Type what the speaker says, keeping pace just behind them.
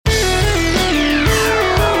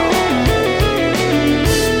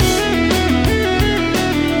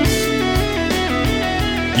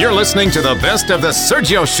You're listening to the best of the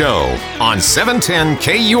Sergio Show on 710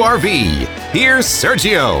 KURV. Here's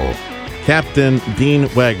Sergio. Captain Dean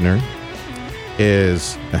Wegner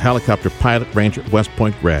is a helicopter pilot, Ranger, West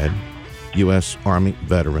Point grad, U.S. Army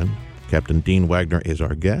veteran. Captain Dean Wegner is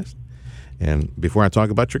our guest. And before I talk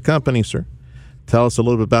about your company, sir, tell us a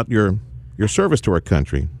little bit about your service to our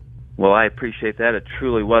country. Well, I appreciate that. It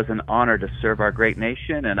truly was an honor to serve our great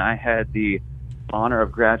nation, and I had the honor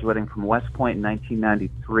of graduating from West Point in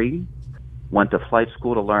 1993, went to flight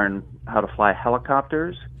school to learn how to fly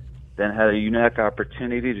helicopters, then had a unique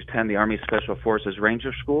opportunity to attend the Army Special Forces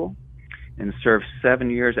Ranger School, and served 7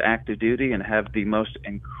 years active duty and have the most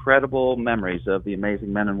incredible memories of the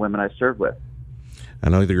amazing men and women I served with. I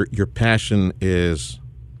know that your passion is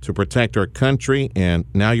to protect our country, and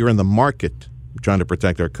now you're in the market trying to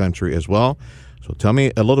protect our country as well. So tell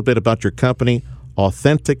me a little bit about your company,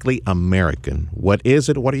 Authentically American. What is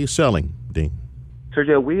it? What are you selling, Dean?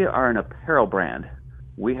 Sergio, we are an apparel brand.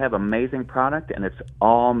 We have amazing product, and it's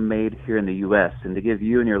all made here in the U.S. And to give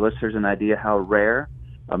you and your listeners an idea how rare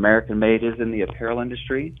American-made is in the apparel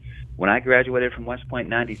industry, when I graduated from West Point in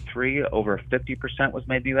 93, over 50% was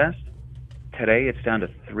made in the U.S. Today, it's down to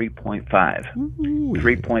 3.5.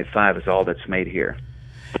 3.5 is all that's made here.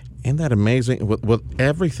 Isn't that amazing? With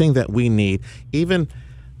everything that we need, even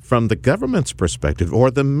from the government's perspective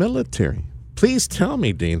or the military. Please tell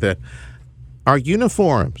me, Dean, that our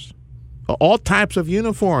uniforms, all types of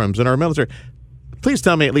uniforms in our military, please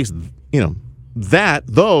tell me at least,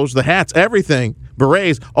 the hats, everything,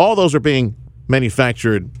 berets, all those are being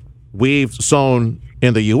manufactured, weaved, sewn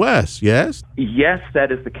in the U.S., yes? Yes,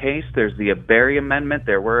 that is the case. There's the Berry Amendment.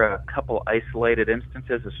 There were a couple isolated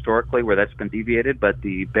instances historically where that's been deviated, but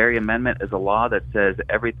the Berry Amendment is a law that says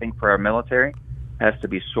everything for our military has to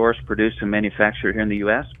be sourced, produced, and manufactured here in the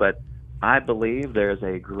U.S., but I believe there's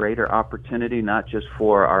a greater opportunity not just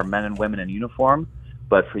for our men and women in uniform,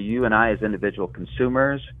 but for you and I as individual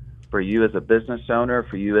consumers, for you as a business owner,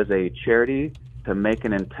 for you as a charity, to make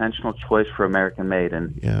an intentional choice for American-made.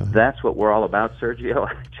 And that's what we're all about, Sergio.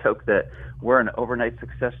 I joke that we're an overnight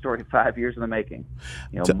success story, 5 years in the making.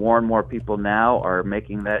 More and more people now are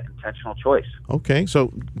making that intentional choice. Okay,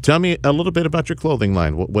 so tell me a little bit about your clothing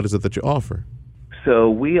line. What is it that you offer?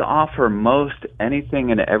 So we offer most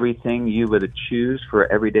anything and everything you would choose for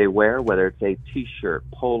everyday wear, whether it's a T-shirt,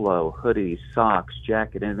 polo, hoodie, socks,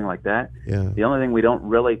 jacket, anything like that. Yeah. The only thing we don't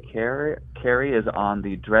really carry is on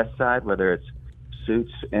the dress side, whether it's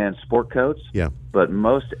suits and sport coats. Yeah. But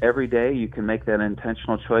most every day you can make that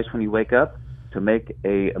intentional choice when you wake up to make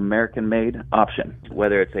a American-made option,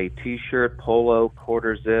 whether it's a T-shirt, polo,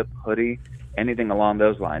 quarter zip, hoodie, anything along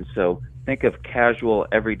those lines. So think of casual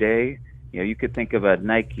everyday. You could think of a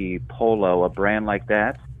Nike, Polo, a brand like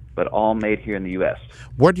that, but all made here in the U.S.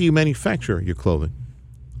 Where do you manufacture your clothing?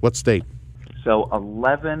 What state? So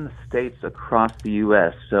 11 states across the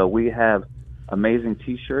U.S. So we have amazing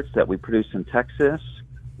T-shirts that we produce in Texas.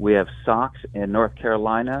 We have socks in North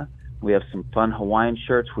Carolina. We have some fun Hawaiian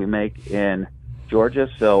shirts we make in Georgia.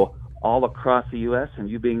 So all across the U.S., and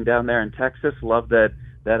you being down there in Texas, love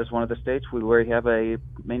that is one of the states where we have a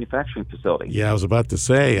manufacturing facility. Yeah, I was about to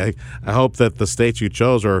say, I hope that the states you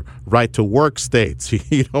chose are right-to-work states.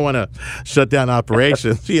 You don't want to shut down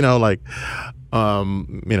operations,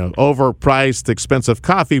 overpriced, expensive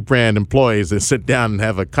coffee brand employees that sit down and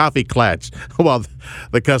have a coffee clutch while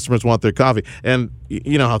the customers want their coffee. And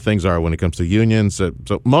you know how things are when it comes to unions. So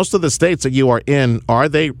most of the states that you are in, are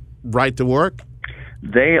they right-to-work?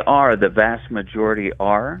 They are. The vast majority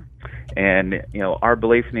are. And, our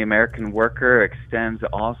belief in the American worker extends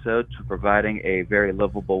also to providing a very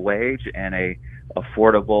livable wage and a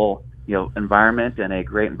affordable, environment and a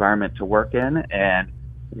great environment to work in. And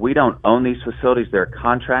we don't own these facilities. They're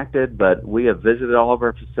contracted, but we have visited all of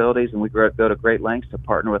our facilities, and we go to great lengths to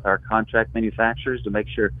partner with our contract manufacturers to make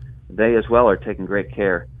sure they as well are taking great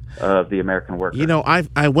care of the American worker.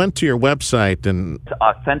 I went to your website and... It's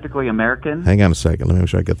Authentically American. Hang on a second. Let me make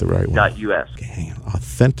sure I get the right one. .us. Okay, hang on.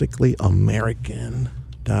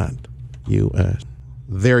 AuthenticallyAmerican.us.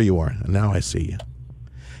 There you are. Now I see you.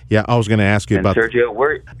 Yeah, I was going to ask you about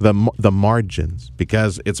Sergio, the margins,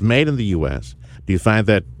 because it's made in the U.S. Do you find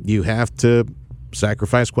that you have to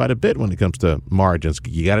sacrifice quite a bit when it comes to margins?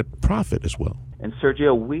 You got to profit as well. And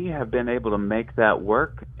Sergio, we have been able to make that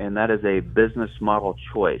work, and that is a business model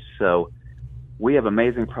choice. So we have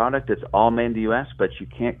amazing product. It's all made in the U.S., but you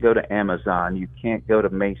can't go to Amazon. You can't go to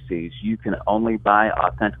Macy's. You can only buy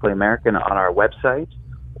Authentically American on our website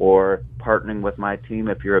or partnering with my team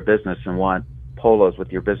if you're a business and want polos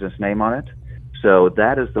with your business name on it. So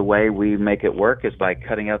that is the way we make it work, is by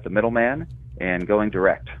cutting out the middleman and going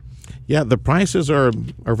direct. Yeah, the prices are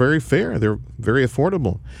very fair. They're very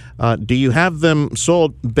affordable. Do you have them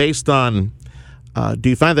sold based on, do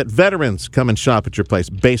you find that veterans come and shop at your place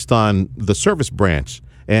based on the service branch?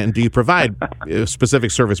 And do you provide a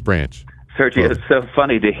specific service branch? Sergio, it's so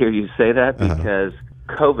funny to hear you say that because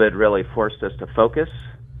COVID really forced us to focus.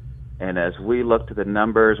 And as we looked at the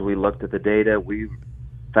numbers, we looked at the data, we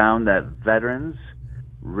found that veterans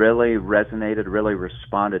really resonated, really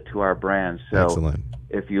responded to our brand. So Excellent.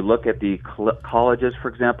 if you look at the colleges, for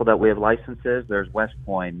example, that we have licenses, there's West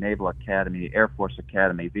Point, Naval Academy, Air Force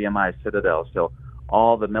Academy, VMI, Citadel, so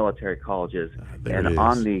all the military colleges. And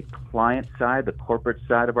on the client side, the corporate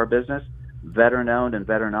side of our business, veteran-owned and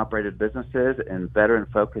veteran-operated businesses and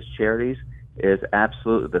veteran-focused charities is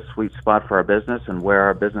absolutely the sweet spot for our business and where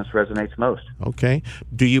our business resonates most. Okay.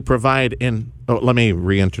 Do you provide let me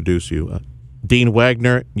reintroduce you. Dean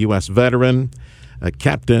Wegner, U.S. veteran.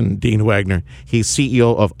 Captain Dean Wegner. He's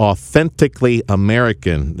CEO of Authentically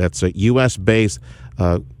American. That's a U.S.-based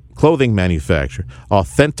clothing manufacturer.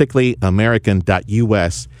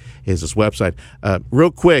 AuthenticallyAmerican.us is his website.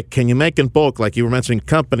 Real quick, can you make in bulk, like you were mentioning,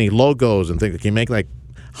 company logos and things? Can you make like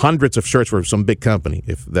hundreds of shirts for some big company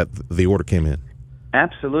if the order came in?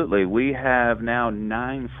 Absolutely. We have now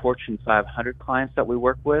 9 Fortune 500 clients that we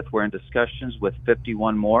work with. We're in discussions with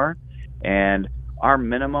 51 more, and our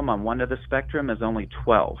minimum on one end of the spectrum is only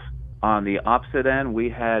 12. On the opposite end, we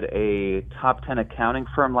had a top 10 accounting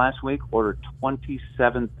firm last week order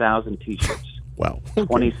 27,000 T-shirts. Wow.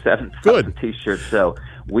 27,000 T-shirts. So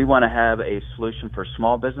we want to have a solution for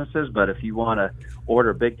small businesses, but if you want to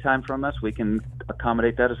order big time from us, we can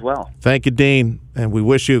accommodate that as well. Thank you, Dean, and we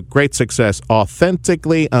wish you great success.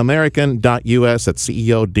 AuthenticallyAmerican.us. That's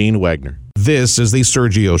CEO Dean Wegner. This is the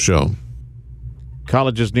Sergio Show.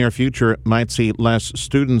 College's near future might see less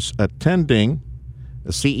students attending.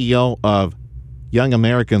 The CEO of Young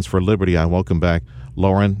Americans for Liberty, I welcome back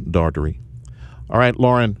Lauren Daugherty. All right,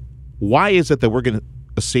 Lauren, why is it that we're going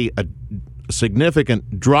to see a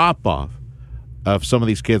significant drop-off of some of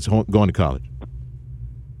these kids going to college?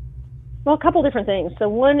 Well, a couple different things. So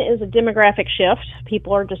one is a demographic shift.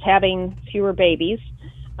 People are just having fewer babies,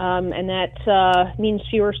 and that means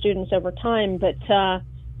fewer students over time. But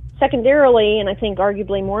secondarily, and I think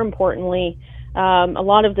arguably more importantly, a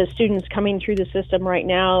lot of the students coming through the system right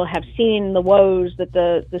now have seen the woes that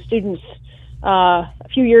the students a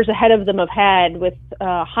few years ahead of them have had with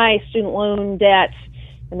high student loan debt,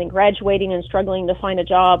 and then graduating and struggling to find a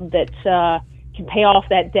job that can pay off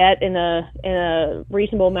that debt in a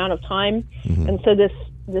reasonable amount of time. Mm-hmm. And so this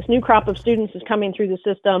new crop of students is coming through the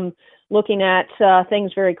system looking at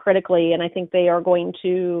things very critically, and I think they are going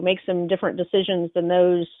to make some different decisions than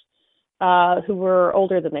those who were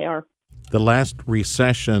older than they are. The last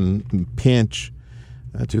recession pinch,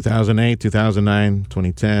 2008, 2009,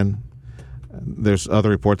 2010, there's other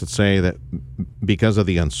reports that say that because of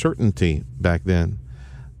the uncertainty back then,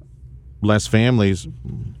 there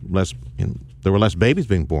were less babies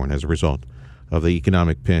being born as a result of the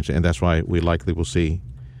economic pinch, and that's why we likely will see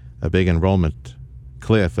a big enrollment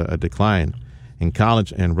cliff, a decline in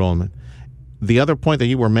college enrollment. The other point that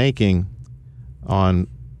you were making on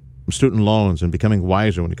student loans and becoming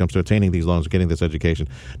wiser when it comes to attaining these loans, getting this education,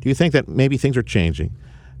 do you think that maybe things are changing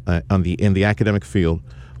in the academic field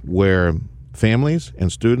where families and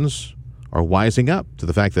students are wising up to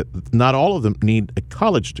the fact that not all of them need a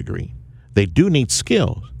college degree? They do need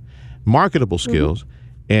skills, marketable skills,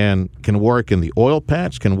 and can work in the oil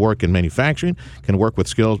patch, can work in manufacturing, can work with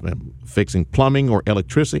skills fixing plumbing or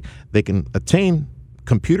electricity. They can attain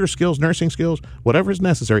computer skills, nursing skills, whatever is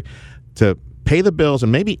necessary to pay the bills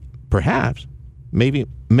and perhaps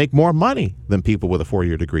make more money than people with a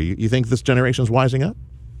 4-year degree. You think this generation is wising up?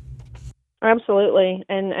 Absolutely,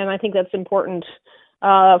 and I think that's important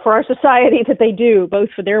for our society that they do, both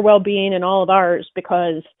for their well-being and all of ours,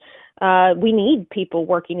 because we need people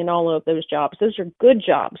working in all of those jobs. Those are good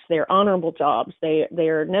jobs. They're honorable jobs. They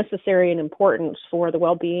are necessary and important for the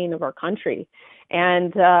well-being of our country.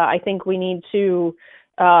 And I think we need to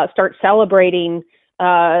start celebrating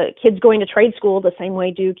kids going to trade school the same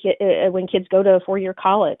way when kids go to a 4-year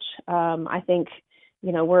college. I think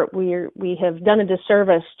we have done a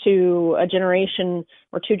disservice to a generation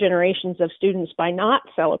or 2 generations of students by not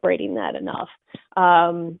celebrating that enough.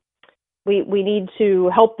 We need to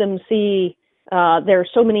help them see there are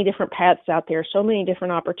so many different paths out there, so many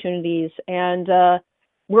different opportunities, and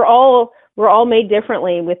we're all made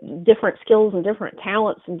differently with different skills and different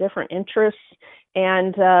talents and different interests.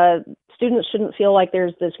 And students shouldn't feel like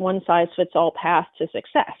there's this one-size-fits-all path to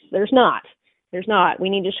success. There's not. We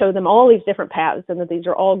need to show them all these different paths and that these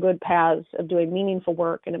are all good paths of doing meaningful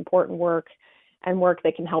work and important work and work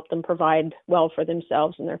that can help them provide well for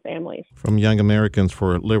themselves and their families. From Young Americans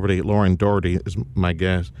for Liberty, Lauren Daugherty is my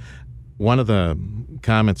guest. One of the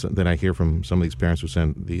comments that I hear from some of these parents who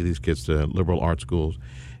send these kids to liberal arts schools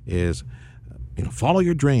is, follow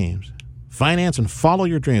your dreams. Finance and follow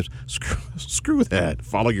your dreams. Screw that.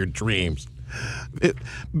 Follow your dreams.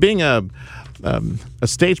 Being a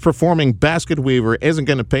stage performing basket weaver isn't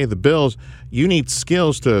going to pay the bills. You need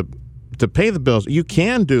skills to pay the bills. You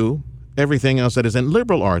can do everything else that is in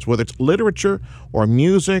liberal arts, whether it's literature or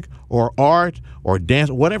music or art or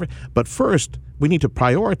dance, whatever. But first, we need to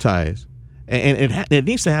prioritize, and it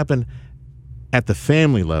needs to happen at the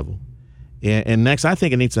family level. And next, I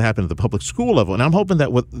think it needs to happen at the public school level. And I'm hoping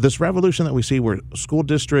that with this revolution that we see where school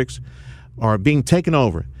districts are being taken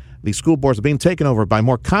over, these school boards are being taken over by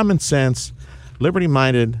more common sense,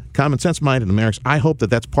 liberty-minded, common sense-minded Americans, I hope that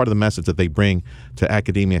that's part of the message that they bring to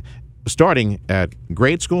academia, starting at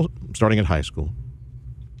grade school, starting at high school.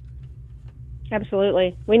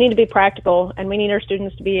 Absolutely. We need to be practical, and we need our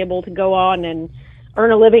students to be able to go on and earn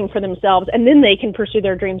a living for themselves, and then they can pursue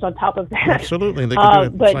their dreams on top of that. Absolutely. They can do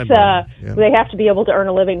it but they have to be able to earn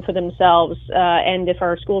a living for themselves, and if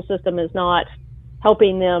our school system is not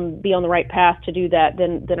helping them be on the right path to do that,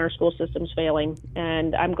 then our school system's failing.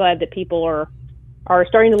 And I'm glad that people are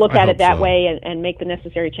starting to look at it that way and make the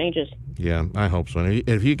necessary changes. Yeah, I hope so. And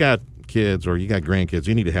if you got kids or you got grandkids,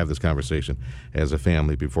 you need to have this conversation as a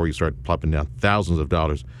family before you start plopping down thousands of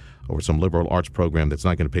dollars over some liberal arts program that's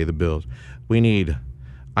not going to pay the bills. We need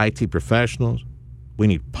IT professionals. We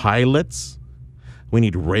need pilots. We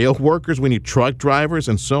need rail workers. We need truck drivers,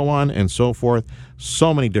 and so on and so forth.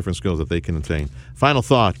 So many different skills that they can attain. Final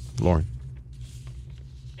thought, Lauren.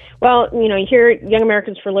 Well, here at Young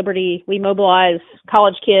Americans for Liberty, we mobilize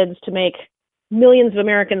college kids to make millions of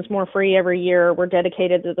Americans more free every year. We're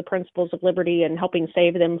dedicated to the principles of liberty and helping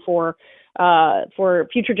save them for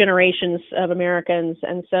future generations of Americans.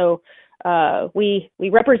 And so we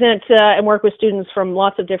represent and work with students from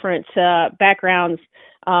lots of different backgrounds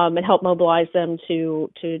and help mobilize them to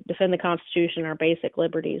defend the Constitution and our basic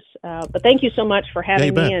liberties. But thank you so much for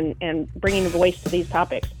having me and bringing a voice to these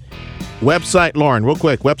topics. Website, Lauren, real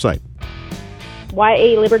quick, website.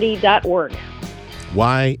 yaliberty.org.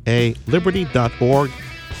 yaliberty.org.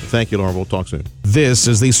 Thank you, Lauren. We'll talk soon. This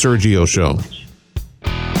is The Sergio Show.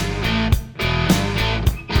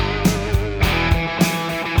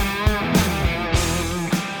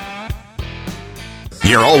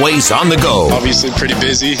 You're always on the go. Obviously pretty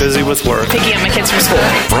busy. Busy with work. Picking up my kids from school.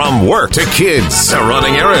 From work to kids to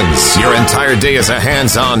running errands, your entire day is a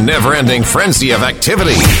hands-on, never-ending frenzy of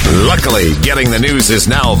activity. Luckily, getting the news is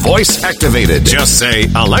now voice-activated. Just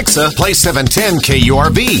say, Alexa, play 710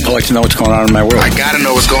 KURV. I like to know what's going on in my world. I gotta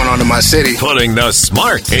know what's going on in my city. Putting the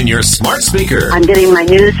smart in your smart speaker. I'm getting my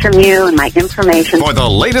news from you and my information. For the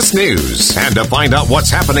latest news and to find out what's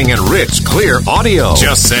happening in rich, clear audio,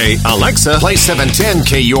 just say, Alexa, play 710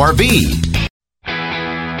 KURV.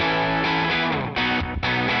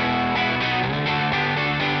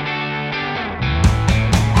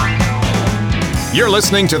 You're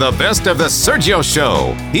listening to the best of the Sergio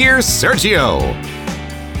Show. Here's Sergio.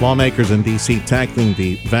 Lawmakers in D.C. tackling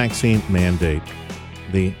the vaccine mandate.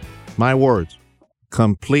 My words,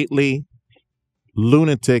 completely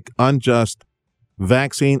lunatic, unjust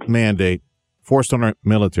vaccine mandate forced on our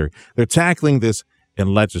military. They're tackling this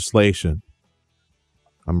in legislation.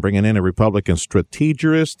 I'm bringing in a Republican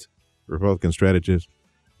strategist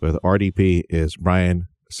with RDP is Brian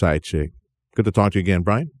Sidechick. Good to talk to you again,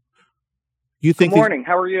 Brian. You think Good morning.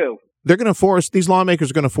 How are you? These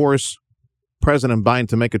lawmakers are going to force President Biden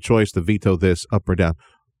to make a choice to veto this up or down.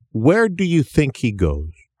 Where do you think he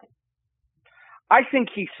goes? I think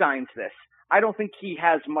he signs this. I don't think he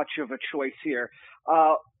has much of a choice here.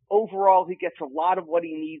 Overall, he gets a lot of what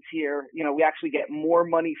he needs here. We actually get more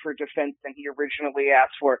money for defense than he originally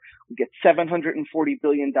asked for. We get $740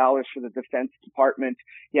 billion for the Defense Department.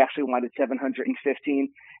 He actually wanted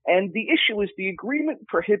 $715. And the issue is the agreement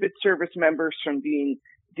prohibits service members from being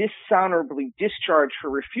dishonorably discharged for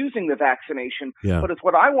refusing the vaccination. Yeah. But it's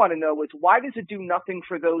what I want to know is why does it do nothing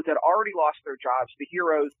for those that already lost their jobs, the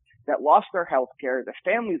heroes that lost their health care, the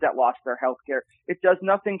families that lost their health care? It does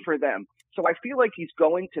nothing for them. So I feel like he's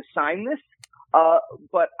going to sign this,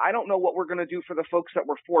 but I don't know what we're going to do for the folks that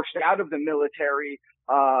were forced out of the military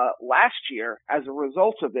last year as a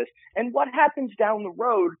result of this. And what happens down the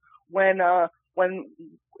road when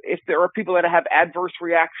if there are people that have adverse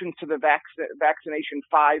reactions to the vaccination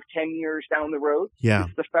 5-10 years down the road? Yeah.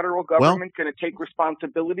 Is the federal government going to take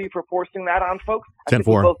responsibility for forcing that on folks? I think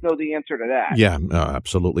we both know the answer to that. Yeah,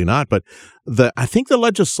 absolutely not. But I think the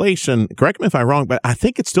legislation, correct me if I'm wrong, but I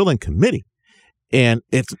think it's still in committee. And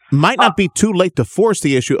it might not be too late to force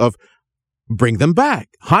the issue of bring them back,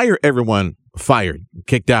 hire everyone fired,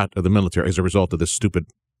 kicked out of the military as a result of this stupid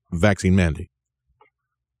vaccine mandate.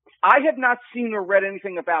 I have not seen or read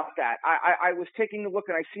anything about that. I was taking a look,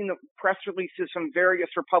 and I've seen the press releases from various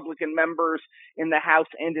Republican members in the House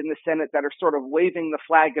and in the Senate that are sort of waving the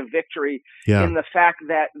flag of victory in the fact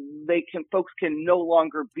that folks can no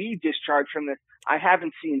longer be discharged from this. I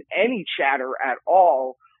haven't seen any chatter at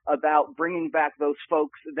all about bringing back those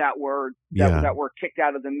folks that were kicked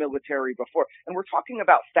out of the military before. And we're talking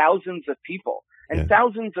about thousands of people and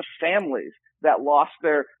thousands of families that lost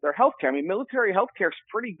their health care. I mean, military health care is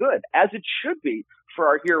pretty good, as it should be for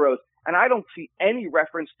our heroes. And I don't see any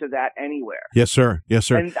reference to that anywhere. Yes, sir. Yes,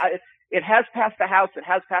 sir. And it has passed the House. It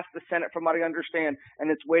has passed the Senate, from what I understand,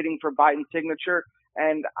 and it's waiting for Biden's signature.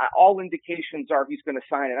 And all indications are he's going to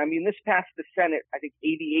sign it. I mean, this passed the Senate, I think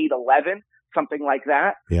 88-11, something like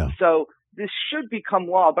that. Yeah. So this should become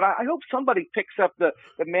law, but I hope somebody picks up the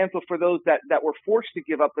mantle for those that were forced to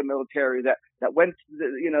give up the military, that went,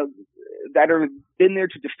 that are been there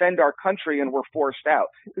to defend our country and were forced out,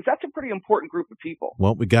 because that's a pretty important group of people.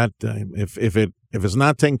 Well, we got if it's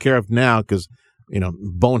not taken care of now, because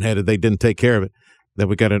boneheaded they didn't take care of it, then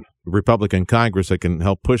we got a Republican Congress that can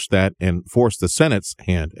help push that and force the Senate's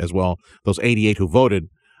hand as well. Those 88 who voted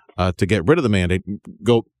to get rid of the mandate,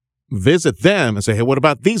 go visit them and say, hey, what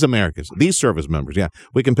about these Americans, these service members? Yeah,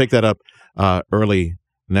 we can pick that up early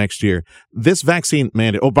next year. This vaccine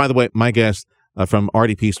mandate. Oh, by the way, my guest from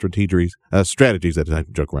RDP Strategies, that I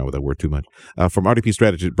joke around with that word too much, from RDP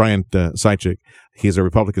Strategies, Brian Seichik, he's a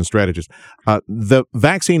Republican strategist. The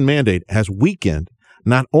vaccine mandate has weakened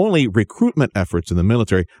not only recruitment efforts in the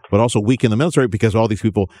military, but also weakened the military because all these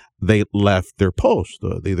people, they left their post,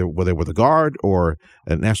 either whether they were the Guard or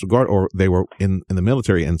National Guard, or they were in the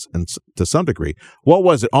military and to some degree. What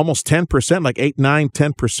was it? Almost 10%, like 8, 9,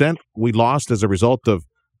 10% we lost as a result of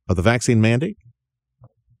the vaccine mandate?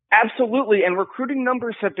 Absolutely. And recruiting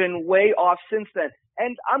numbers have been way off since then.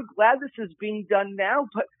 And I'm glad this is being done now,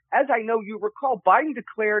 but as I know you recall, Biden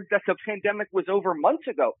declared that the pandemic was over months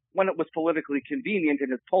ago when it was politically convenient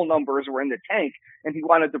and his poll numbers were in the tank and he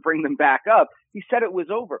wanted to bring them back up. He said it was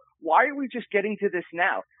over. Why are we just getting to this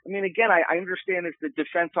now? I mean, again, I understand it's the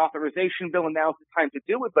defense authorization bill and now's the time to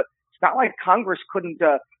do it, but it's not like Congress couldn't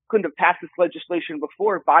have passed this legislation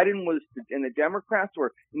before. Biden was, and the Democrats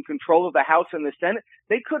were in control of the House and the Senate.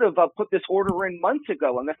 They could have put this order in months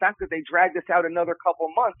ago. And the fact that they dragged this out another couple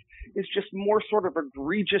months is just more sort of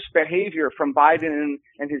egregious behavior from Biden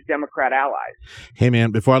and his Democrat allies. Hey,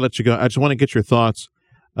 man, before I let you go, I just want to get your thoughts.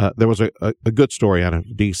 There was a good story out of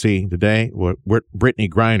D.C. today with Brittany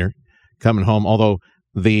Griner coming home, although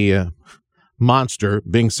the monster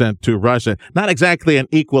being sent to Russia, not exactly an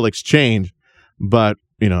equal exchange, but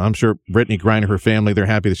I'm sure Brittany Griner, her family, they're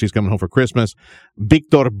happy that she's coming home for Christmas.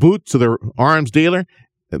 Victor Bout, so their arms dealer,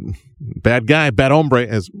 bad guy, bad hombre,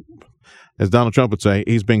 as Donald Trump would say,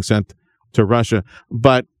 he's being sent to Russia.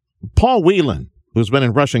 But Paul Whelan, who's been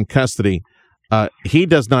in Russian custody, he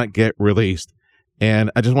does not get released.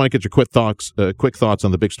 And I just want to get your quick thoughts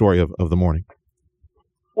on the big story of the morning.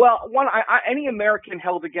 Well, any American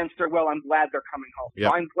held against their will, I'm glad they're coming home. Yep.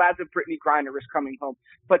 So I'm glad that Brittany Griner is coming home.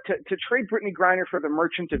 But to trade Brittany Griner for the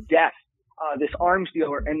merchant of death, this arms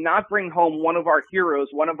dealer, and not bring home one of our heroes,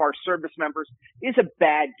 one of our service members, is a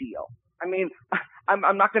bad deal. I mean,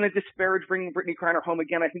 I'm not going to disparage bringing Brittany Griner home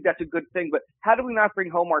again. I think that's a good thing. But how do we not bring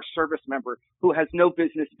home our service member who has no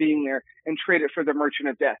business being there and trade it for the merchant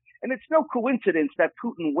of death? And it's no coincidence that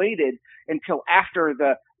Putin waited until after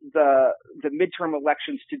the midterm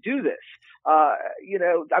elections to do this.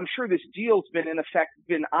 I'm sure this deal's been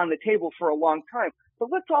on the table for a long time. But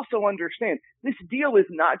let's also understand, this deal is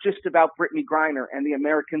not just about Brittany Griner and the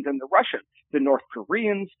Americans and the Russians. The North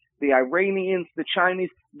Koreans, the Iranians, the Chinese,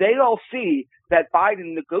 they all see that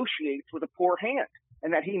Biden negotiates with a poor hand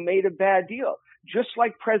and that he made a bad deal. Just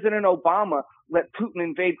like President Obama let Putin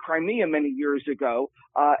invade Crimea many years ago,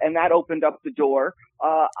 and that opened up the door.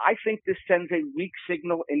 I think this sends a weak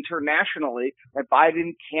signal internationally that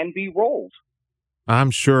Biden can be rolled.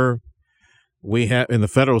 I'm sure we have in the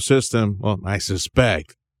federal system, well, I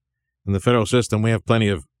suspect in the federal system, we have plenty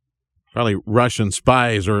of probably Russian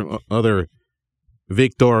spies or other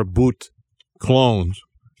Victor Bout clones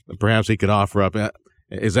that perhaps he could offer up.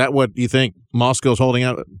 Is that what you think Moscow's holding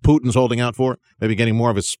out, Putin's holding out for? Maybe getting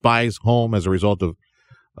more of his spies home as a result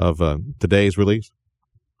of today's release?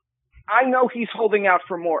 I know he's holding out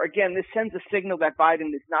for more. Again, this sends a signal that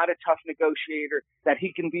Biden is not a tough negotiator, that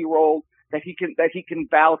he can be rolled. that he can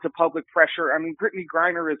bow to public pressure. I mean, Brittany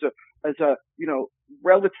Griner is a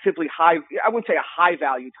relatively high, I wouldn't say a high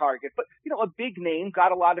value target, but a big name,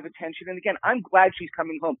 got a lot of attention. And again, I'm glad she's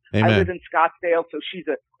coming home. Amen. I live in Scottsdale, so she's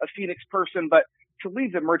a Phoenix person, but to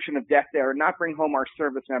leave the Merchant of Death there and not bring home our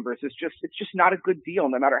service members it's just not a good deal,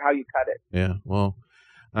 no matter how you cut it. Yeah, well,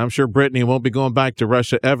 I'm sure Brittany won't be going back to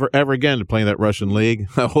Russia ever again to play in that Russian league.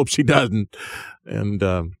 I hope she doesn't. And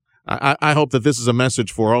I hope that this is a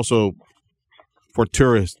message for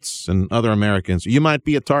tourists and other Americans. You might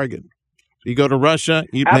be a target. You go to Russia,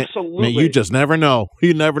 absolutely. You just never know.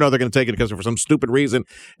 You never know they're going to take it because for some stupid reason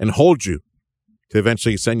and hold you to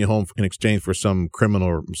eventually send you home in exchange for some criminal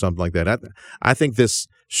or something like that. I think this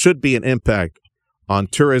should be an impact on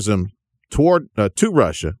tourism to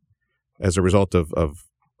Russia as a result of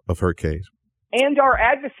her case. And our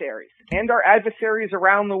adversaries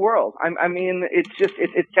around the world. I mean, it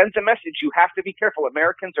sends a message. You have to be careful.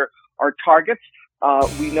 Americans are targets.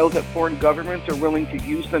 We know that foreign governments are willing to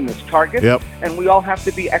use them as targets. Yep. And we all have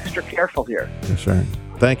to be extra careful here. Yes, sir.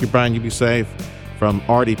 Thank you, Brian. You be safe. From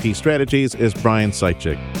RDP Strategies is Brian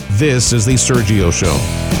Seichik. This is The Sergio Show.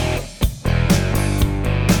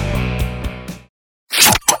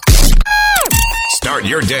 Start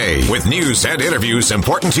your day with news and interviews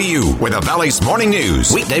important to you with the Valley's Morning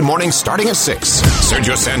News. Weekday mornings starting at 6.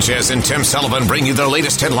 Sergio Sanchez and Tim Sullivan bring you the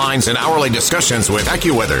latest headlines and hourly discussions with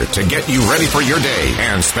AccuWeather to get you ready for your day.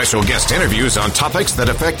 And special guest interviews on topics that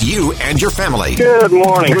affect you and your family. Good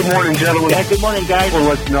morning. Good morning, gentlemen. Yeah, good morning, guys. Well,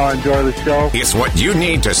 let's enjoy the show. It's what you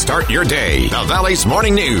need to start your day. The Valley's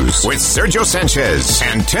Morning News with Sergio Sanchez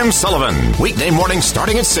and Tim Sullivan. Weekday mornings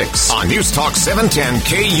starting at 6 on News Talk 710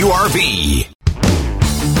 KURV.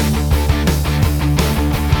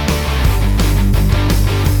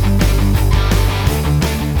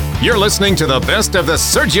 You're listening to the best of the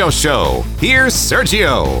Sergio Show. Here's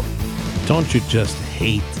Sergio. Don't you just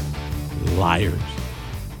hate liars?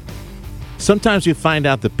 Sometimes you find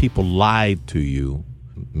out that people lied to you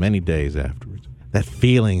many days afterwards. That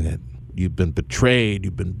feeling that you've been betrayed,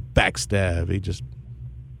 you've been backstabbed.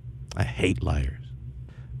 I hate liars.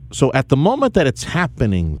 So at the moment that it's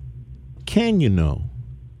happening, can you know?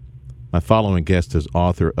 My following guest is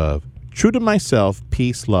author of True to Myself,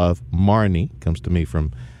 Peace, Love, Marnie. Comes to me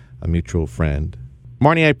from a mutual friend.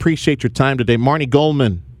 Marnie, I appreciate your time today. Marnie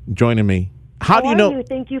Goldman joining me. How do you know?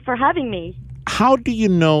 Thank you for having me. How do you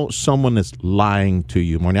know someone is lying to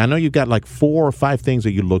you, Marnie? I know you've got like 4 or 5 things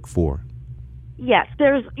that you look for. Yes,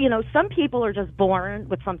 there's, some people are just born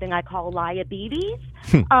with something I call liabilities.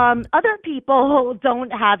 Other people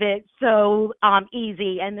don't have it so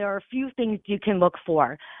easy, and there are a few things you can look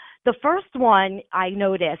for. The first one I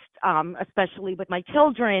noticed, especially with my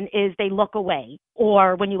children, is they look away.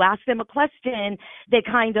 Or when you ask them a question, they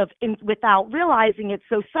kind of, without realizing it's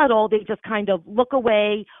so subtle, they just kind of look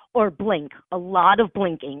away or blink. A lot of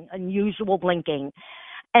blinking, unusual blinking.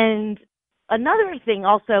 And another thing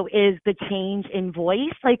also is the change in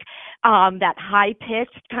voice, like that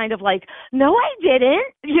high-pitched kind of like, no, I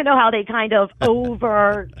didn't. You know how they kind of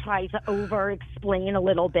try to over-explain a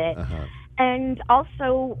little bit. Uh-huh. And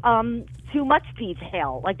also too much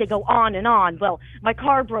detail, like they go on and on. Well, my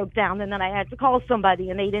car broke down and then I had to call somebody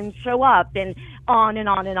and they didn't show up, and on and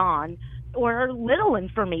on and on. Or little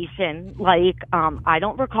information like I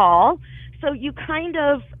don't recall. So you kind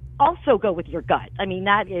of also go with your gut. I mean,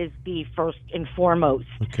 that is the first and foremost.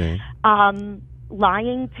 Okay.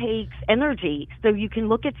 Lying takes energy. So you can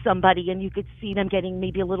look at somebody and you could see them getting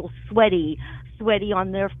maybe a little sweaty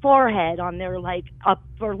on their forehead, on their like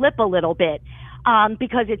upper lip a little bit.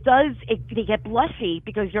 Because they get blushy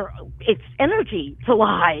because it's energy to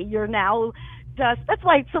lie. You're now that's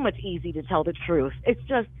why it's so much easy to tell the truth. It's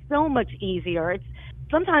just so much easier.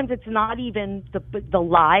 Sometimes it's not even the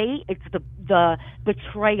lie, it's the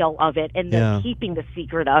betrayal of it and the keeping the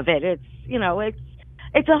secret of it.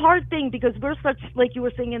 It's a hard thing because we're such, like you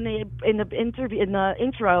were saying in the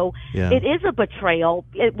intro, it is a betrayal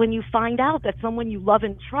when you find out that someone you love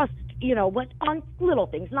and trust, on little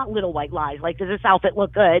things, not little white lies, like, does this outfit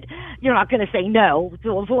look good? You're not going to say no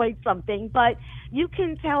to avoid something, but you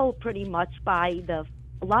can tell pretty much by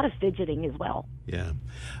a lot of fidgeting as well. Yeah.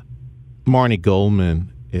 Marnie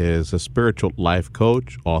Goldman is a spiritual life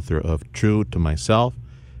coach, author of True to Myself,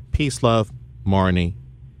 Peace, Love, Marnie.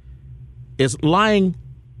 Is lying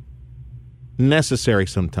necessary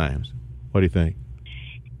sometimes? What do you think?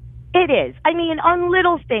 It is. I mean, on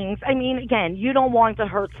little things. I mean, again, you don't want to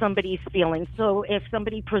hurt somebody's feelings. So if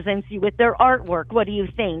somebody presents you with their artwork, what do you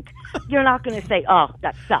think? You're not going to say, oh,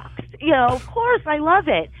 that sucks. Of course, I love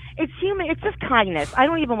it. It's human. It's just kindness. I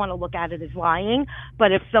don't even want to look at it as lying.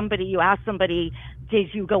 But if you ask somebody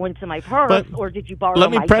did you go into my purse, But or did you borrow let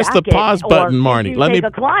me my press the jacket, pause button, or Marnie. Did you Let take me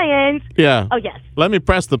a client? Yeah. Oh yes. Let me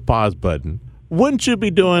press the pause button. Wouldn't you be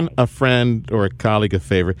doing a friend or a colleague a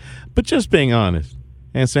favor, but just being honest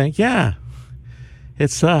and saying, yeah, it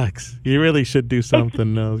sucks. You really should do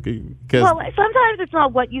something else. Well, sometimes it's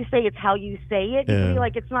not what you say, it's how you say it. You Yeah. feel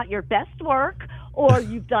like it's not your best work, or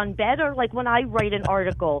you've done better. Like when I write an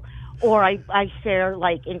article, or I share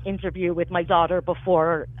like an interview with my daughter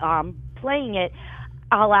before playing it,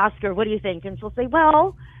 I'll ask her, what do you think? And she'll say,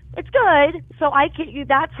 well, it's good. So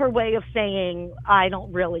that's her way of saying, I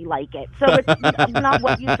don't really like it. So it's not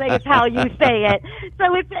what you say, it's how you say it.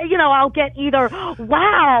 So it's, I'll get either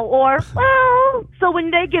wow or well. So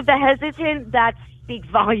when they give the hesitant, that speaks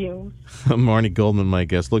volumes. Marnie Goldman, my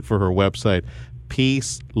guest. Look for her website,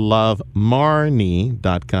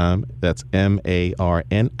 peacelovemarnie.com. That's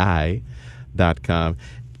MARNI.com.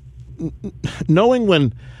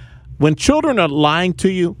 Knowing when children are lying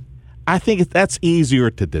to you, I think that's easier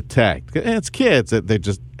to detect. And it's kids that they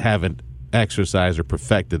just haven't exercised or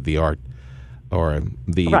perfected the art or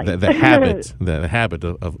the habit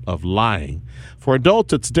of lying. For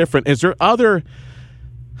adults, it's different. Is there other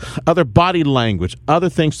body language, other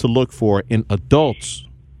things to look for in adults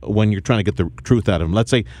when you're trying to get the truth out of them? Let's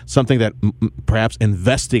say something that perhaps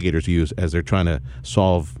investigators use as they're trying to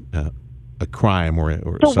solve a crime or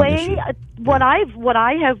some issue. What I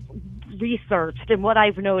have researched and what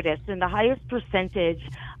I've noticed, and the highest percentage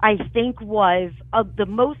I think was the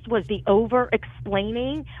most was the over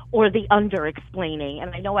explaining or the under explaining.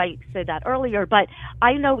 And I know I said that earlier, but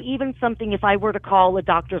I know even something, if I were to call a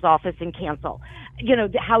doctor's office and cancel,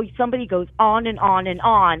 how somebody goes on and on and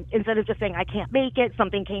on instead of just saying, I can't make it,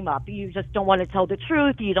 something came up. You just don't want to tell the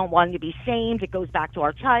truth. You don't want to be shamed. It goes back to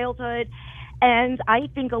our childhood. And I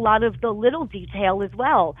think a lot of the little detail as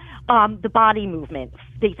well, the body movements.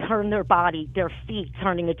 They turn their body, their feet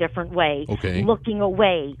turning a different way, looking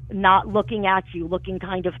away, not looking at you, looking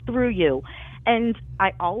kind of through you. And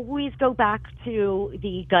I always go back to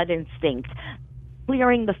the gut instinct,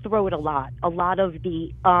 clearing the throat a lot of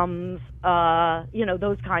the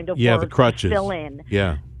those kind of words, the crutches. Fill in.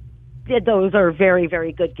 Yeah. Those are very,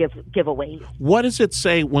 very good giveaways. What does it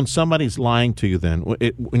say when somebody's lying to you then?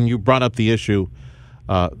 When you brought up the issue,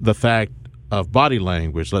 the fact of body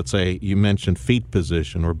language, let's say you mentioned feet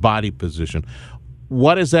position or body position,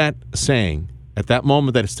 what is that saying at that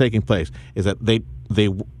moment that it's taking place? Is that they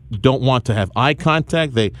don't want to have eye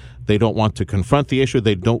contact, they don't want to confront the issue,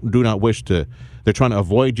 they do not wish to, they're trying to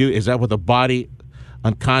avoid you? Is that what the body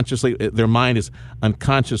unconsciously, their mind is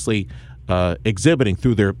unconsciously exhibiting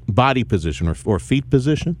through their body position or feet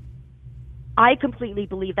position? I completely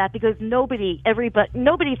believe that because we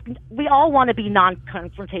all want to be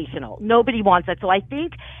non-confrontational. Nobody wants that. So I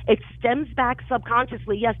think it stems back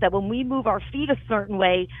subconsciously, yes, that when we move our feet a certain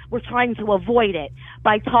way, we're trying to avoid it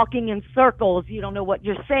by talking in circles. You don't know what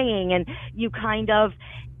you're saying, and you kind of,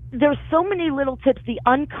 there's so many little tips, the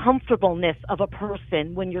uncomfortableness of a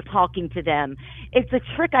person when you're talking to them. It's a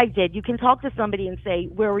trick I did. You can talk to somebody and say,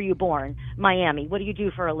 where were you born? Miami. What do you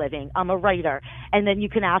do for a living? I'm a writer. And then you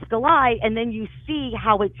can ask a lie, and then you see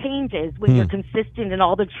how it changes when you're consistent in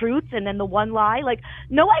all the truths, and then the one lie, like,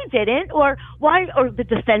 no, I didn't, or why, or the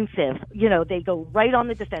defensive. They go right on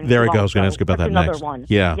the defensive. There we go. I was going to ask about that another next. One.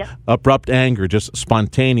 Yeah. Yep. Abrupt anger, just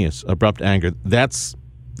spontaneous abrupt anger. That's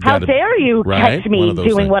how dare you catch me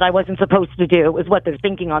doing things. what I wasn't supposed to do is what they're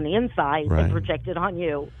thinking on the inside Right. and projected on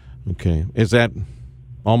you. Okay. Is that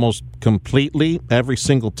almost completely every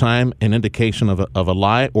single time an indication of a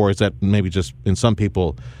lie, or is that maybe just in some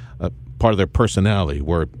people part of their personality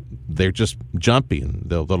where they're just jumpy and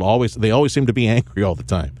they always seem to be angry all the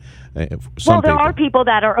time? Well, there are people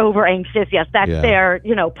that are over anxious. Yes, that's their,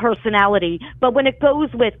 personality. But when it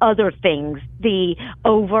goes with other things, the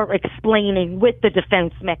over explaining with the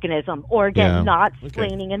defense mechanism, or again, not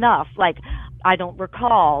explaining enough, like I don't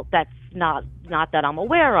recall, that's not that I'm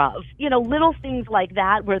aware of. Little things like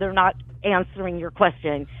that where they're not answering your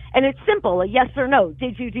question. And it's simple, a yes or no.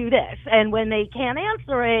 Did you do this? And when they can't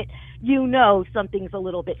answer it, something's a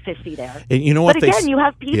little bit fishy there. And you know what? But again, you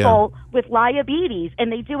have people with liabilities,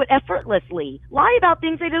 and they do it effortlessly. Lie about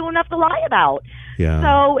things they don't have to lie about. Yeah.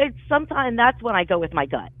 So it's sometimes that's when I go with my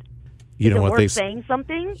gut. You know what they saying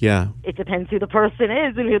something? Yeah. It depends who the person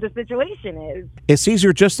is and who the situation is. It's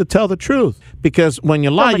easier just to tell the truth, because when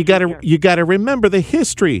you lie, you got to remember the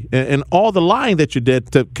history and all the lying that you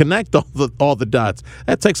did to connect all the dots.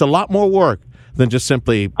 That takes a lot more work than just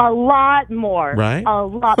simply a lot more. Right? A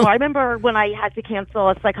lot more. I remember when I had to cancel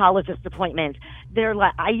a psychologist appointment.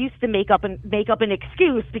 I used to make up an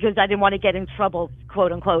excuse because I didn't want to get in trouble,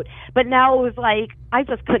 quote unquote. But now it was like I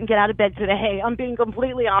just couldn't get out of bed today. I'm being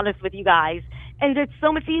completely honest with you guys, and it's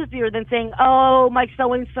so much easier than saying, "Oh, my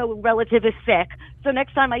so and so relative is sick." So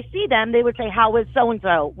next time I see them, they would say, "How is so and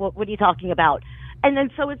so? What are you talking about?" And then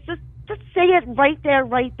so it's just say it right there,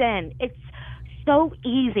 right then. It's so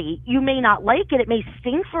easy. You may not like it. It may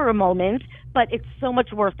sting for a moment, but it's so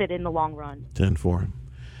much worth it in the long run. 10-4.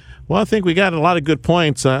 Well, I think we got a lot of good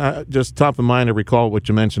points. Just top of mind, I recall what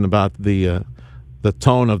you mentioned about the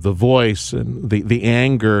tone of the voice and the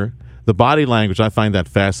anger, the body language. I find that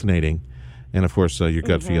fascinating. And, of course, your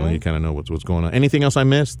gut feeling, you kind of know what's going on. Anything else I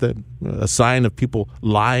missed, that a sign of people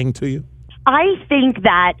lying to you? I think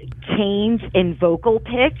that change in vocal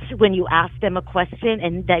pitch when you ask them a question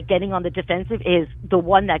and that getting on the defensive is the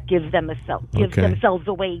one that gives themselves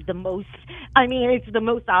away the most. I mean, it's the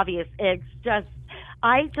most obvious.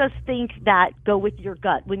 I just think that go with your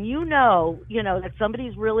gut. When you know that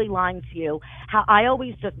somebody's really lying to you, how I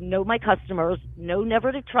always just know my customers, know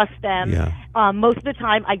never to trust them. Yeah. Most of the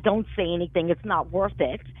time, I don't say anything. It's not worth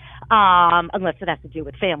it, unless it has to do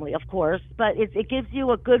with family, of course. But it gives you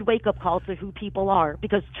a good wake-up call to who people are,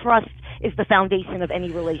 because trust is the foundation of any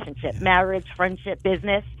relationship, marriage, friendship,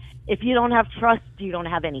 business. If you don't have trust, you don't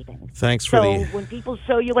have anything. Thanks for when people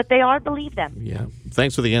show you what they are, believe them. Yeah.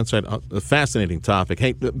 Thanks for the insight. A fascinating topic.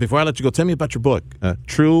 Hey, before I let you go, tell me about your book,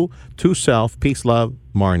 True to Self, Peace, Love,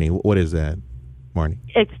 Marnie. What is that, Marnie?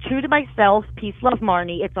 It's True to Myself, Peace, Love,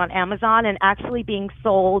 Marnie. It's on Amazon and actually being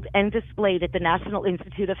sold and displayed at the National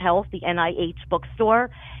Institute of Health, the NIH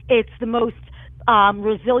bookstore. It's the most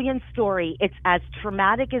resilient story. It's as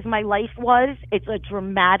traumatic as my life was. It's a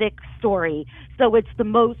dramatic story. So it's the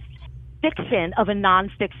most fiction of a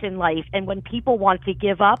nonfiction life. And when people want to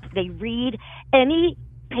give up, they read any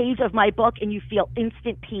page of my book and you feel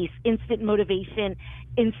instant peace, instant motivation,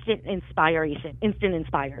 instant inspiration, instant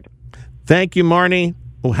inspired. Thank you, Marnie.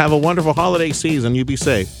 Well, have a wonderful holiday season. You be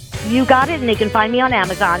safe. You got it, and they can find me on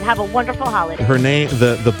Amazon. Have a wonderful holiday. Her name,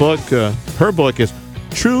 the book, her book is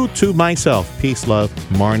True to Myself, Peace, Love,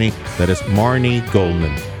 Marnie. That is Marnie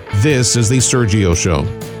Goldman. This is The Sergio Show.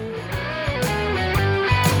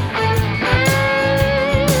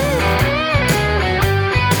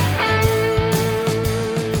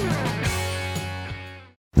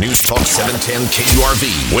 News Talk 710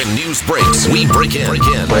 KURV. When news breaks, we break in.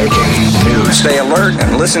 Breaking news. Stay alert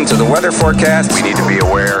and listen to the weather forecast. We need to be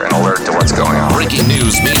aware and alert to what's going on. Breaking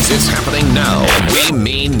news means it's happening now, and we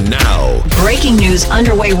mean now. Breaking news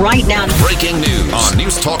underway right now. Breaking news on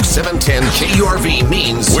News Talk 710 KURV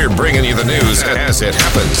means we're bringing you the news as it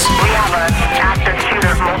happens. We have an active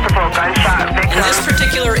shooter, multiple gunshot victims. In this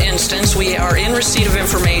particular instance, we are in receipt of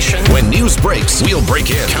information. When news breaks, we'll break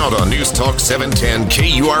in. Count on News Talk 710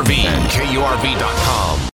 KURV and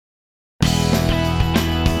KURV.com.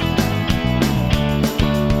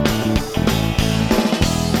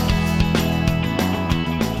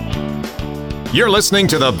 You're listening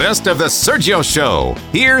to the best of the Sergio Show.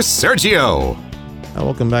 Here's Sergio.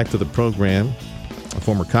 Welcome back to the program. A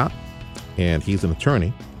former cop, and he's an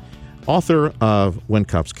attorney. Author of When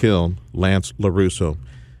Cops Kill, Lance LaRusso.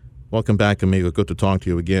 Welcome back, amigo. Good to talk to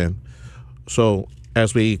you again. So,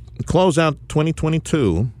 as we close out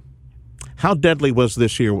 2022, how deadly was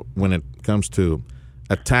this year when it comes to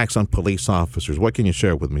attacks on police officers? What can you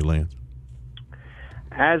share with me, Lance?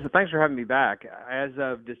 Thanks for having me back. As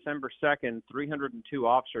of December 2nd, 302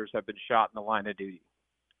 officers have been shot in the line of duty.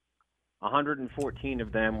 114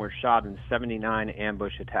 of them were shot in 79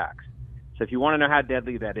 ambush attacks. So if you want to know how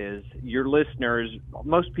deadly that is, your listeners,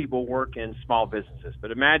 most people work in small businesses,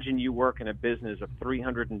 but imagine you work in a business of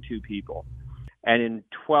 302 people, and in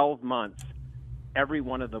 12 months, every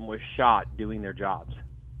one of them was shot doing their jobs.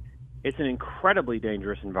 It's an incredibly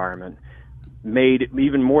dangerous environment, made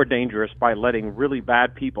even more dangerous by letting really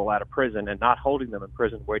bad people out of prison and not holding them in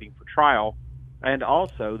prison waiting for trial, and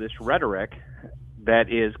also this rhetoric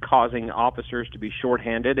that is causing officers to be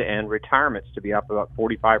shorthanded and retirements to be up about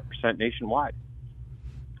 45% nationwide.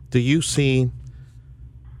 Do you see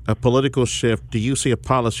a political shift? Do you see a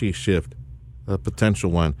policy shift, a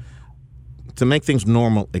potential one, to make things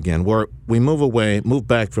normal again, where we move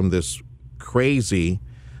back from this crazy,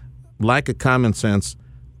 lack of common sense,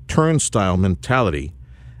 turnstile mentality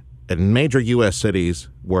in major U.S. cities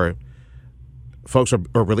where folks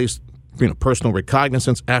are released, personal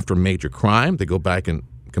recognizance after major crime? They go back and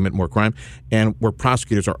commit more crime, and where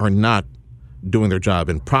prosecutors are not doing their job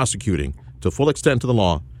and prosecuting to full extent to the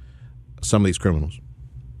law some of these criminals.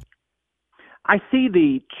 I see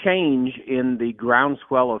the change in the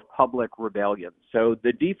groundswell of public rebellion. So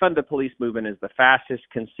the defund the police movement is the fastest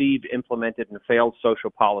conceived, implemented, and failed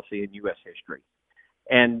social policy in U.S. history.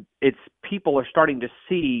 And people are starting to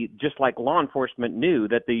see, just like law enforcement knew,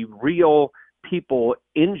 that the real people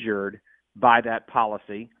injured by that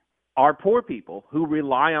policy are poor people who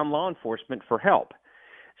rely on law enforcement for help.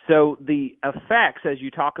 So the effects, as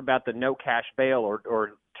you talk about the no cash bail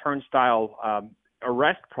or turnstile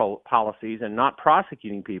arrest policies and not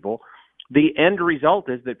prosecuting people, the end result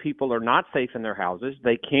is that people are not safe in their houses.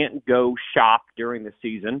 They can't go shop during the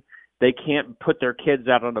season. They can't put their kids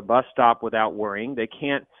out on a bus stop without worrying. They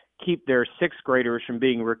can't keep their sixth graders from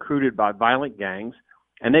being recruited by violent gangs,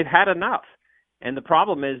 and they've had enough. And the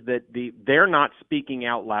problem is that they're not speaking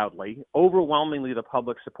out loudly. Overwhelmingly, the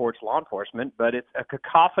public supports law enforcement, but it's a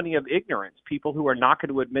cacophony of ignorance. People who are not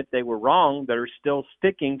going to admit they were wrong, that are still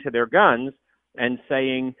sticking to their guns and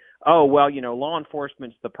saying, oh, well, law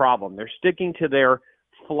enforcement's the problem. They're sticking to their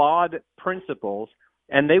flawed principles,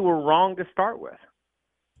 and they were wrong to start with.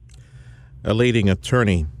 A leading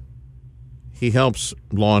attorney, he helps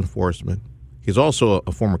law enforcement. He's also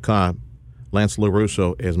a former cop. Lance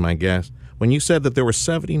LaRusso is my guest. When you said that there were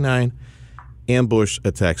 79 ambush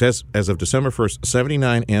attacks, as of December 1st,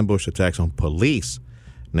 79 ambush attacks on police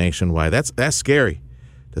nationwide, that's scary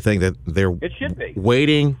to think that they're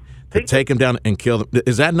waiting to take them down and kill them.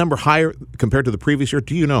 Is that number higher compared to the previous year?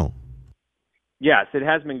 Do you know? Yes, it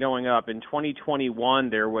has been going up. In 2021,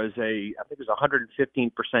 there was a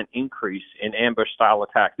 115% increase in ambush-style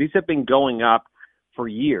attacks. These have been going up for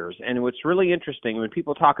years. And what's really interesting, when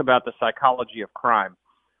people talk about the psychology of crime,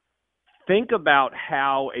 think about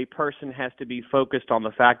how a person has to be focused on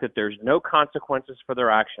the fact that there's no consequences for their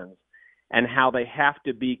actions and how they have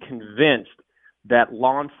to be convinced that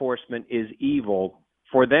law enforcement is evil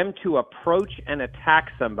for them to approach and attack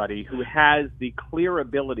somebody who has the clear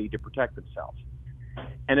ability to protect themselves.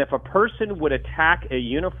 And if a person would attack a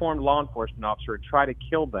uniformed law enforcement officer and try to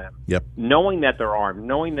kill them, knowing that they're armed,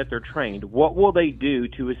 knowing that they're trained, what will they do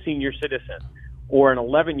to a senior citizen or an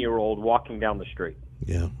 11-year-old walking down the street?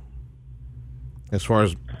 Yeah. As far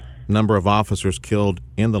as number of officers killed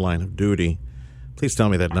in the line of duty, please tell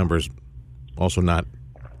me that number's also not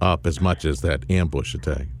up as much as that ambush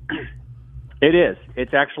attack. It is.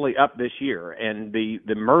 It's actually up this year, and the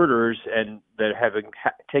murders that have been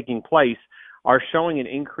taking place are showing an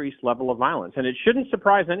increased level of violence, and it shouldn't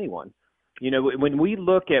surprise anyone. When we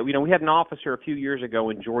look at, we had an officer a few years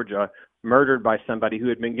ago in Georgia murdered by somebody who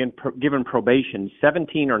had been given probation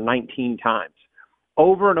 17 or 19 times.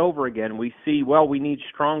 Over and over again, we see, we need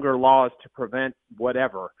stronger laws to prevent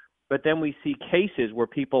whatever, but then we see cases where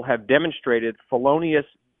people have demonstrated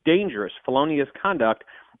dangerous felonious conduct,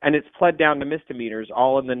 and it's pled down to misdemeanors,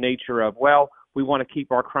 all in the nature of, we want to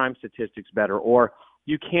keep our crime statistics better, or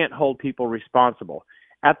you can't hold people responsible.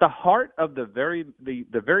 At the heart of the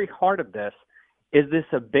very heart of this is this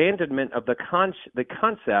abandonment of the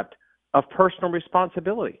concept of personal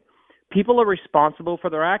responsibility. People are responsible for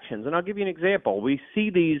their actions. And I'll give you an example. We see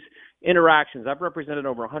these interactions. I've represented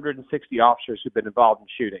over 160 officers who've been involved in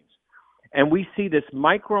shootings. And we see this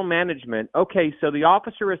micromanagement. Okay, so the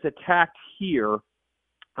officer is attacked here.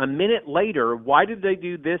 A minute later, why did they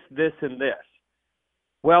do this, this, and this?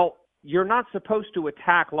 Well, you're not supposed to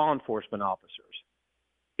attack law enforcement officers.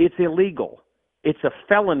 It's illegal. It's a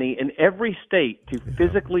felony in every state to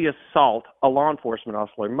physically assault a law enforcement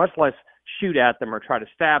officer, much less shoot at them or try to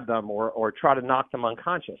stab them or try to knock them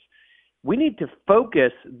unconscious. We need to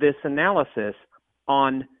focus this analysis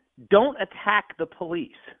on don't attack the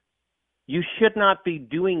police. You should not be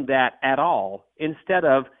doing that at all. Instead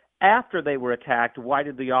of, after they were attacked, why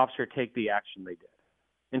did the officer take the action they did?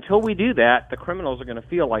 Until we do that, the criminals are going to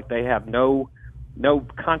feel like they have no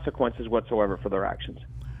consequences whatsoever for their actions.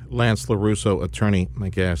 Lance LaRusso, attorney, my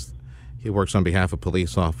guest. He works on behalf of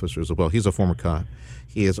police officers as well. He's a former cop.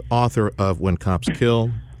 He is author of When Cops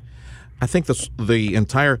Kill. I think the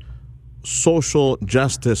entire social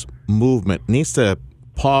justice movement needs to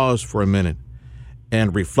pause for a minute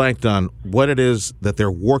and reflect on what it is that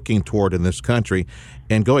they're working toward in this country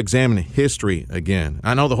and go examine history again.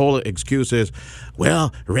 I know the whole excuse is,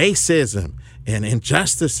 racism and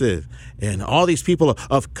injustices and all these people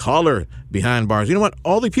of color behind bars. You know what?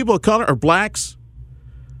 All the people of color are blacks,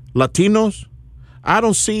 Latinos. I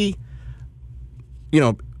don't see,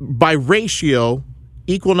 by ratio,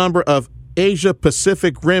 equal number of Asia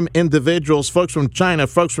Pacific Rim individuals, folks from China,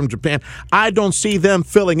 folks from Japan. I don't see them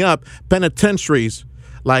filling up penitentiaries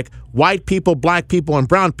like white people, black people, and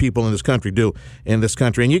brown people in this country do in this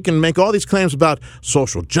country. And you can make all these claims about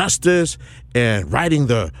social justice and righting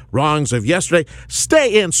the wrongs of yesterday.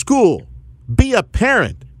 Stay in school. Be a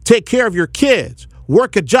parent. Take care of your kids.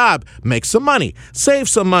 Work a job. Make some money. Save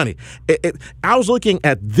some money. I was looking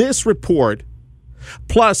at this report,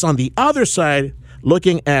 plus on the other side,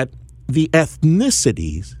 looking at the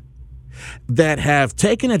ethnicities that have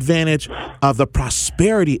taken advantage of the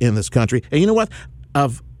prosperity in this country. And you know what?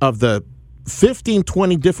 Of the 15,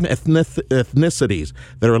 20 different ethnicities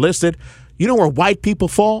that are listed, you know where white people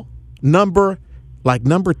fall? Number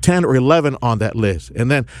 10 or 11 on that list.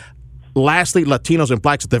 And then lastly, Latinos and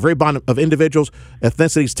blacks at the very bottom of individuals,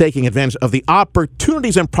 ethnicities taking advantage of the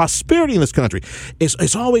opportunities and prosperity in this country.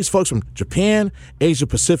 It's always folks from Japan, Asia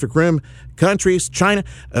Pacific Rim countries, China,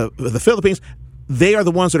 the Philippines. They are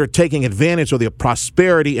the ones that are taking advantage of the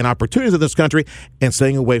prosperity and opportunities of this country and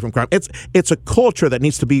staying away from crime. It's a culture that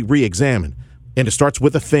needs to be re-examined, and it starts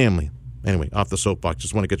with the family. Anyway, off the soapbox.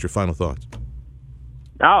 Just want to get your final thoughts.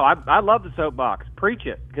 Oh, I love the soapbox. Preach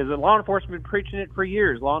it, because the law enforcement has been preaching it for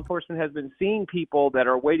years. Law enforcement has been seeing people that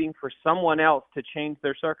are waiting for someone else to change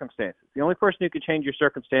their circumstances. The only person who can change your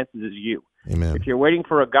circumstances is you. Amen. If you're waiting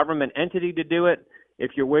for a government entity to do it,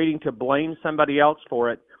 if you're waiting to blame somebody else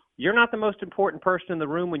for it, you're not the most important person in the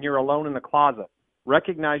room when you're alone in the closet.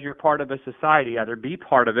 Recognize you're part of a society. Either be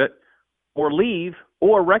part of it or leave,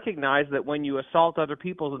 or recognize that when you assault other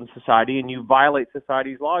people in society and you violate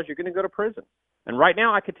society's laws, you're going to go to prison. And right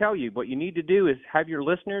now, I could tell you what you need to do is have your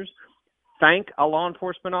listeners thank a law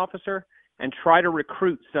enforcement officer and try to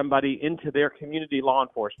recruit somebody into their community law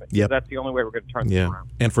enforcement. Yep. So that's the only way we're going to turn this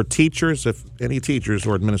around. And for teachers, if any teachers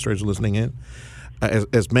or administrators are listening in,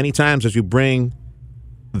 as many times as you bring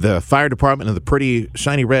the fire department and the pretty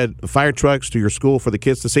shiny red fire trucks to your school for the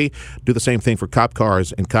kids to see, do the same thing for cop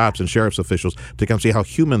cars and cops and sheriff's officials to come see how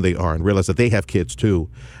human they are and realize that they have kids too.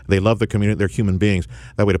 They love the community. They're human beings.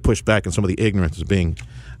 That way to push back on some of the ignorance that's being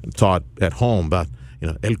taught at home about,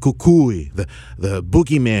 El Cucuy, the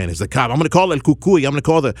boogeyman is the cop. I'm going to call El Cucuy. I'm going to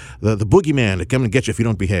call the boogeyman to come and get you if you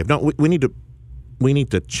don't behave. No, we need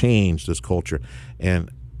to change this culture and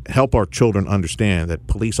help our children understand that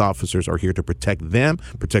police officers are here to protect them,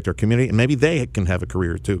 protect our community, and maybe they can have a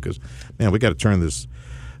career too. Because, man, we got to turn this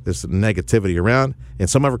negativity around. And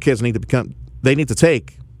some of our kids need to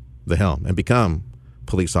take the helm and become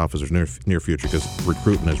police officers near future, because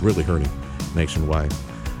recruitment is really hurting nationwide.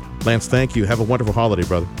 Lance, thank you. Have a wonderful holiday,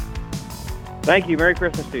 brother. Thank you. Merry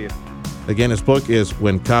Christmas to you. Again, his book is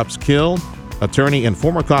When Cops Kill. Attorney and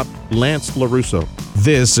former cop Lance LaRusso.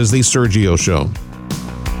 This is The Sergio Show.